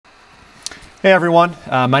Hey everyone,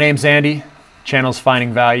 my name's Andy, channel's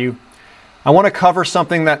Finding Value. I want to cover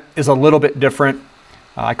something that is a little bit different.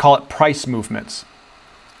 I call it price movements.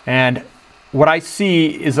 And what I see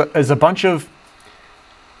is a bunch of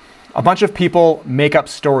people make up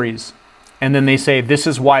stories and then they say this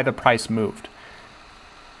is why the price moved.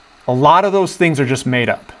 A lot of those things are just made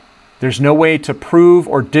up. There's no way to prove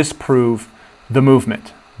or disprove the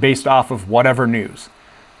movement based off of whatever news.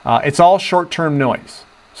 It's all short-term noise.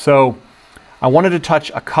 So I wanted to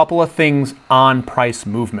touch a couple of things on price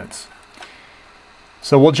movements.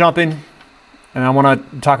 So we'll jump in and I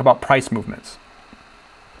want to talk about price movements.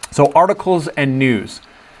 So articles and news.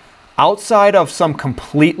 Outside of some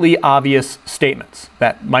completely obvious statements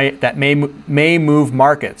that may move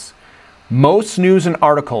markets, most news and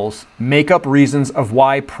articles make up reasons of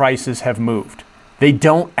why prices have moved. They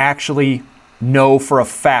don't actually know for a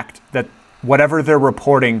fact that whatever they're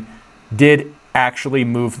reporting did actually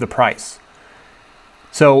move the price.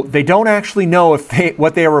 So they don't actually know if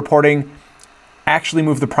what they are reporting actually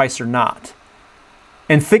moved the price or not.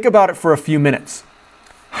 And think about it for a few minutes.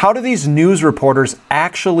 How do these news reporters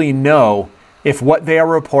actually know if what they are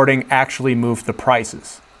reporting actually moved the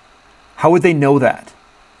prices? How would they know that?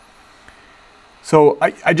 So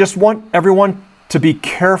I just want everyone to be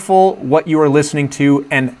careful what you are listening to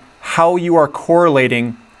and how you are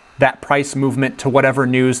correlating that price movement to whatever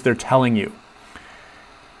news they're telling you.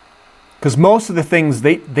 Because most of the things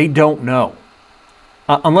they don't know.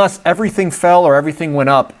 Unless everything fell or everything went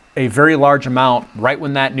up a very large amount right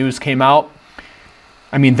when that news came out,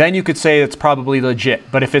 I mean, then you could say it's probably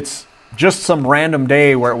legit. But if it's just some random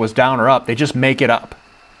day where it was down or up, they just make it up.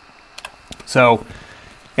 So,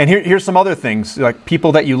 and here's some other things, like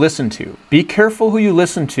people that you listen to. Be careful who you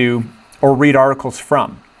listen to or read articles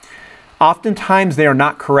from. Oftentimes they are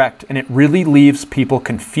not correct and it really leaves people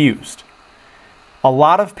confused. A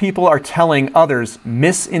lot of people are telling others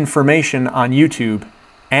misinformation on YouTube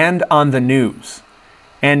and on the news.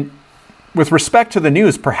 And with respect to the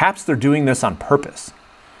news, perhaps they're doing this on purpose.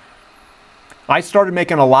 I started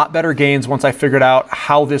making a lot better gains once I figured out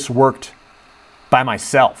how this worked by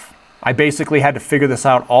myself. I basically had to figure this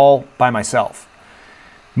out all by myself.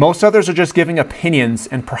 Most others are just giving opinions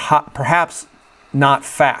and perhaps not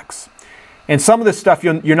facts. And some of this stuff,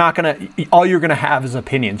 you're not gonna, all you're gonna have is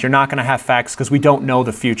opinions. You're not gonna have facts because we don't know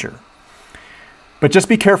the future. But just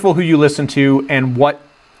be careful who you listen to and what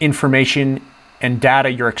information and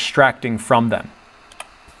data you're extracting from them.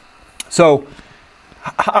 So,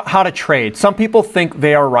 how to trade. Some people think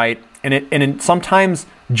they are right, and sometimes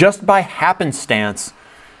just by happenstance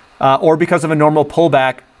or because of a normal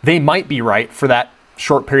pullback, they might be right for that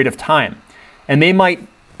short period of time. And they might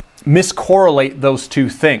miscorrelate those two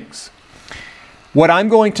things. What I'm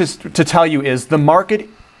going to tell you is the market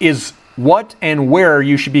is what and where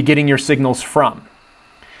you should be getting your signals from.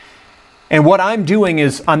 And what I'm doing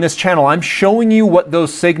is on this channel, I'm showing you what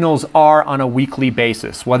those signals are on a weekly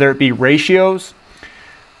basis, whether it be ratios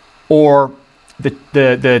or the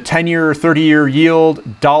 10-year, 30-year yield,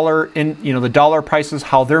 the dollar prices,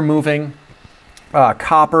 how they're moving,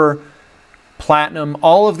 copper, platinum,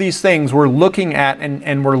 all of these things we're looking at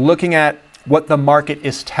and we're looking at what the market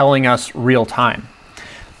is telling us real time.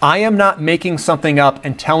 I am not making something up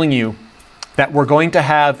and telling you that we're going to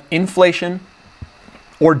have inflation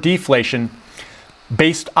or deflation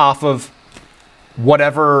based off of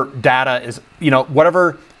whatever data is,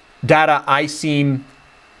 whatever data I seem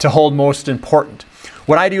to hold most important.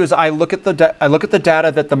 What I do is I look at the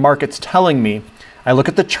data that the market's telling me. I look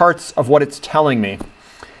at the charts of what it's telling me,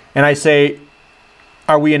 and I say,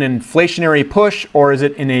 are we in an inflationary push or is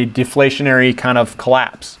it in a deflationary kind of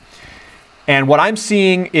collapse? And what I'm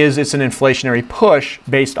seeing is it's an inflationary push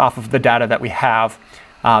based off of the data that we have,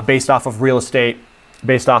 based off of real estate,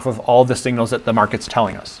 based off of all the signals that the market's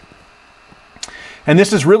telling us. And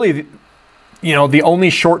this is really, the only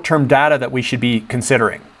short-term data that we should be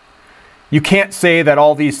considering. You can't say that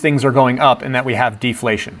all these things are going up and that we have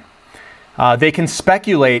deflation. They can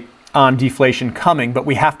speculate on deflation coming, but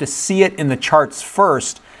we have to see it in the charts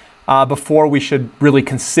first before we should really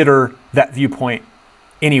consider that viewpoint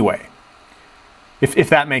anyway, if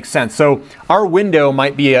that makes sense. So our window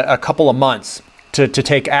might be a couple of months to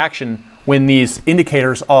take action when these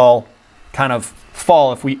indicators all kind of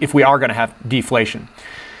fall if we are going to have deflation.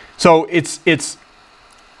 So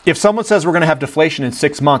if someone says we're going to have deflation in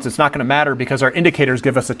 6 months, it's not going to matter because our indicators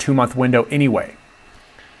give us a 2-month window anyway.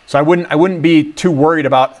 So I wouldn't be too worried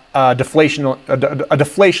about a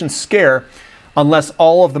deflation scare unless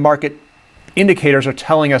all of the market indicators are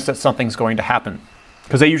telling us that something's going to happen,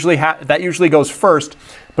 because that usually goes first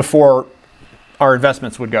before our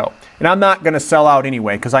investments would go. And I'm not going to sell out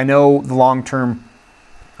anyway because I know the long-term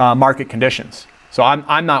market conditions. So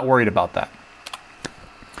I'm not worried about that.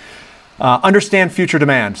 Understand future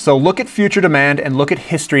demand. So look at future demand and look at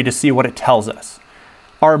history to see what it tells us.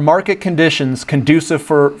 Are market conditions conducive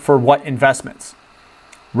for what investments?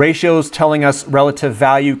 Ratios telling us relative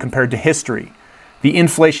value compared to history. The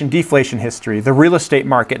inflation-deflation history, the real estate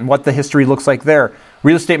market and what the history looks like there.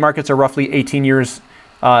 Real estate markets are roughly 18 years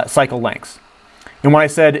cycle lengths. And when I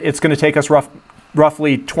said it's going to take us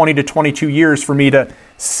roughly 20 to 22 years for me to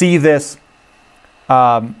see this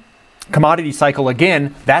commodity cycle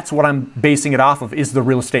again, that's what I'm basing it off of, is the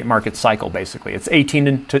real estate market cycle, basically. It's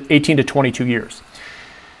 18 to 22 years.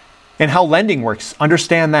 And how lending works,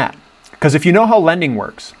 understand that. Because if you know how lending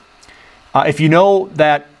works, if you know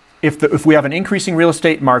that if we have an increasing real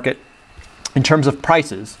estate market in terms of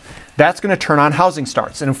prices, that's going to turn on housing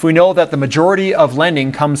starts. And if we know that the majority of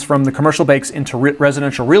lending comes from the commercial banks into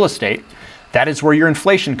residential real estate, that is where your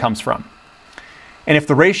inflation comes from. And if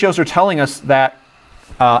the ratios are telling us that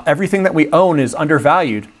everything that we own is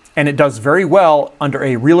undervalued, and it does very well under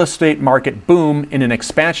a real estate market boom, in an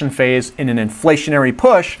expansion phase, in an inflationary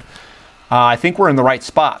push, I think we're in the right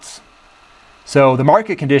spots. So the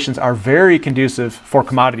market conditions are very conducive for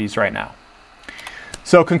commodities right now.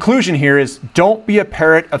 So conclusion here is, don't be a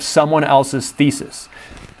parrot of someone else's thesis.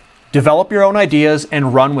 Develop your own ideas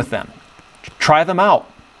and run with them. Try them out.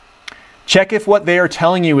 Check if what they are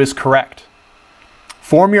telling you is correct.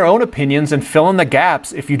 Form your own opinions and fill in the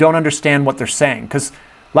gaps if you don't understand what they're saying. Because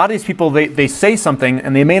a lot of these people, they say something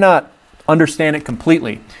and they may not understand it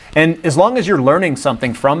completely. And as long as you're learning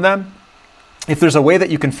something from them, if there's a way that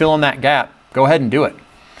you can fill in that gap, go ahead and do it.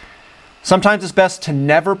 Sometimes it's best to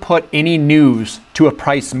never put any news to a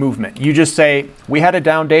price movement. You just say, we had a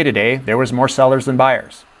down day today, there was more sellers than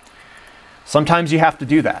buyers. Sometimes you have to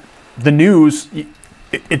do that. The news,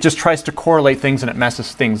 it just tries to correlate things and it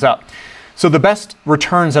messes things up. So the best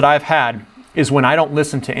returns that I've had is when I don't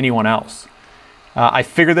listen to anyone else. I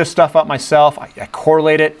figure this stuff out myself, I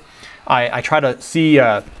correlate it, I try to see,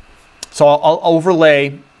 so I'll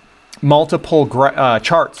overlay multiple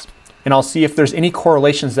charts, and I'll see if there's any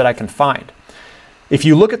correlations that I can find. If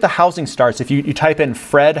you look at the housing starts, if you type in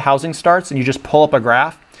Fred housing starts and you just pull up a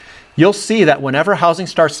graph, you'll see that whenever housing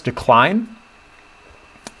starts decline,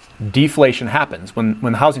 deflation happens when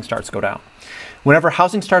the housing starts go down. Whenever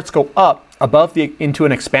housing starts go up above into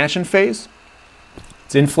an expansion phase,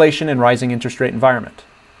 it's inflation and rising interest rate environment.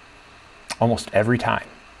 Almost every time.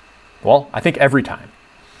 Well, I think every time.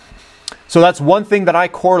 So that's one thing that I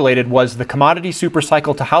correlated, was the commodity super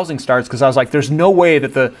cycle to housing starts, because I was like, there's no way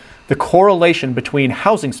that the correlation between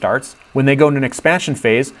housing starts when they go into an expansion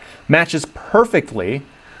phase matches perfectly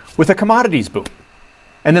with a commodities boom.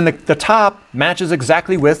 And then the top matches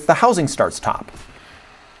exactly with the housing starts top.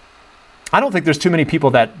 I don't think there's too many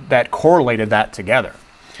people that correlated that together.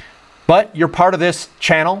 But you're part of this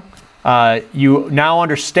channel. You now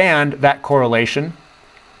understand that correlation,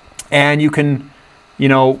 and you can,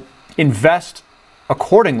 invest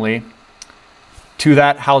accordingly to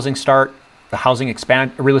that housing start,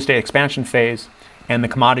 the real estate expansion phase, and the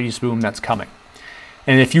commodities boom that's coming.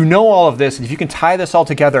 And if you know all of this, and if you can tie this all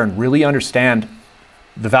together and really understand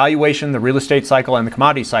the valuation, the real estate cycle, and the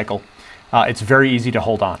commodity cycle, it's very easy to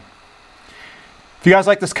hold on. If you guys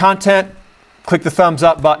like this content, click the thumbs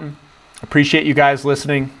up button. Appreciate you guys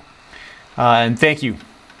listening. And thank you.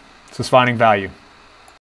 This is Finding Value.